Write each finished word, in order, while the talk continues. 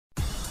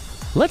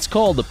Let's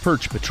call the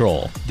Perch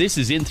Patrol. This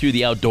is In Through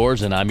the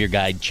Outdoors, and I'm your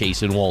guide,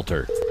 Chasen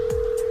Walter.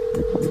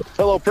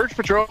 Hello, Perch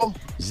Patrol.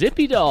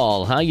 Zippy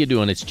Dahl, how you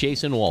doing? It's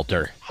Chasen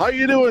Walter. How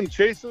you doing,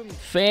 Chasen?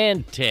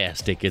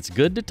 Fantastic. It's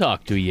good to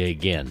talk to you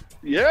again.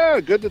 Yeah,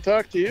 good to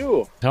talk to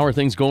you. How are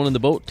things going in the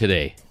boat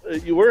today?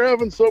 We're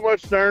having so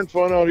much darn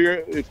fun out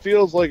here, it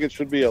feels like it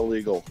should be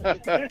illegal.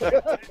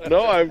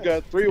 No, I've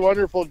got three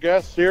wonderful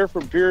guests here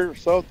from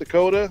Pierce, South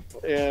Dakota,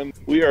 and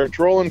we are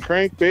trolling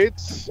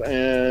crankbaits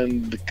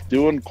and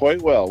doing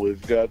quite well.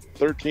 We've got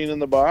 13 in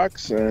the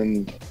box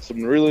and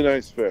some really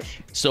nice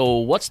fish. So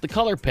what's the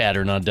color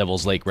pattern on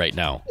Devil's Lake right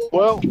now?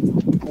 Well,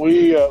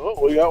 we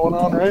got one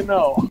on right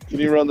now. Can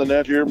you run the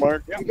net here,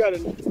 Mark? Yeah, we got a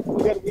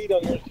lead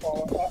on yours,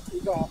 Paul.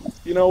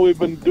 You know, we've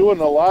been doing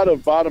a lot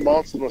of bottom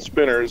mounts on the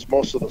spinners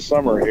most of the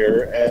summer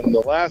here, and the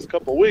last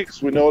couple of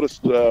weeks we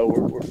noticed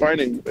we're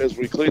finding as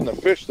we clean the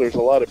fish, there's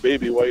a lot of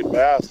baby white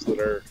bass that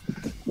are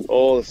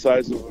the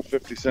size of a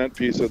 50-cent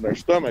piece in their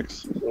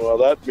stomachs. Well,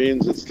 that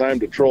means it's time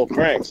to troll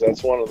cranks.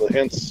 That's one of the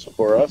hints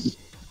for us.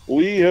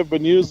 We have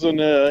been using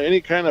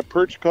any kind of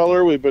perch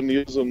color. We've been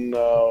using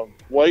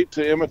white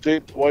to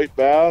imitate the white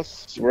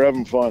bass. We're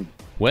having fun.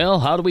 Well,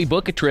 how do we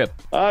book a trip?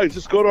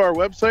 Just go to our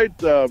website,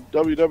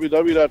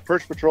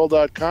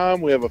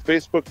 www.perchpatrol.com. We have a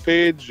Facebook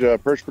page,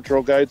 Perch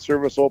Patrol Guide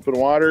Service Open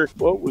Water.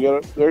 Well, we got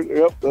it there.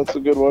 Yep, that's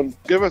a good one.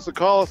 Give us a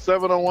call,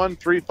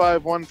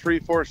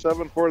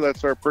 701-351-3474.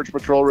 That's our Perch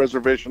Patrol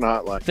reservation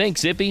hotline.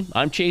 Thanks, Zippy.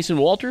 I'm Chasen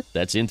Walter.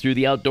 That's In Through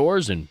the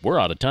Outdoors, and we're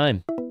out of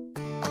time.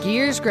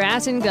 Gears,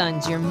 Grass, and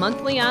Guns, your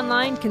monthly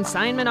online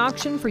consignment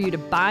auction for you to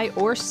buy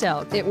or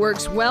sell. It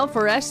works well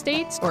for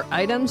estates or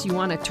items you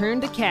want to turn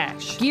to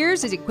cash.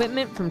 Gears is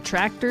equipment from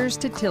tractors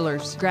to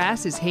tillers.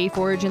 Grass is hay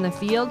forage in the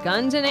field.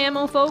 Guns and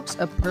ammo, folks,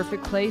 a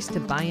perfect place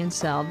to buy and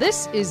sell.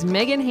 This is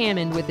Megan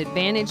Hammond with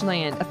Advantage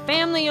Land, a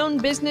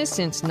family-owned business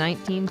since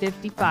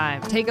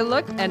 1955. Take a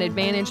look at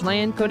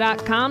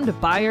AdvantageLandco.com to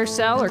buy or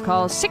sell, or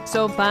call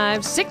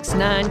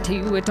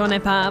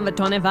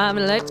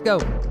 605-692-2525. Let's go.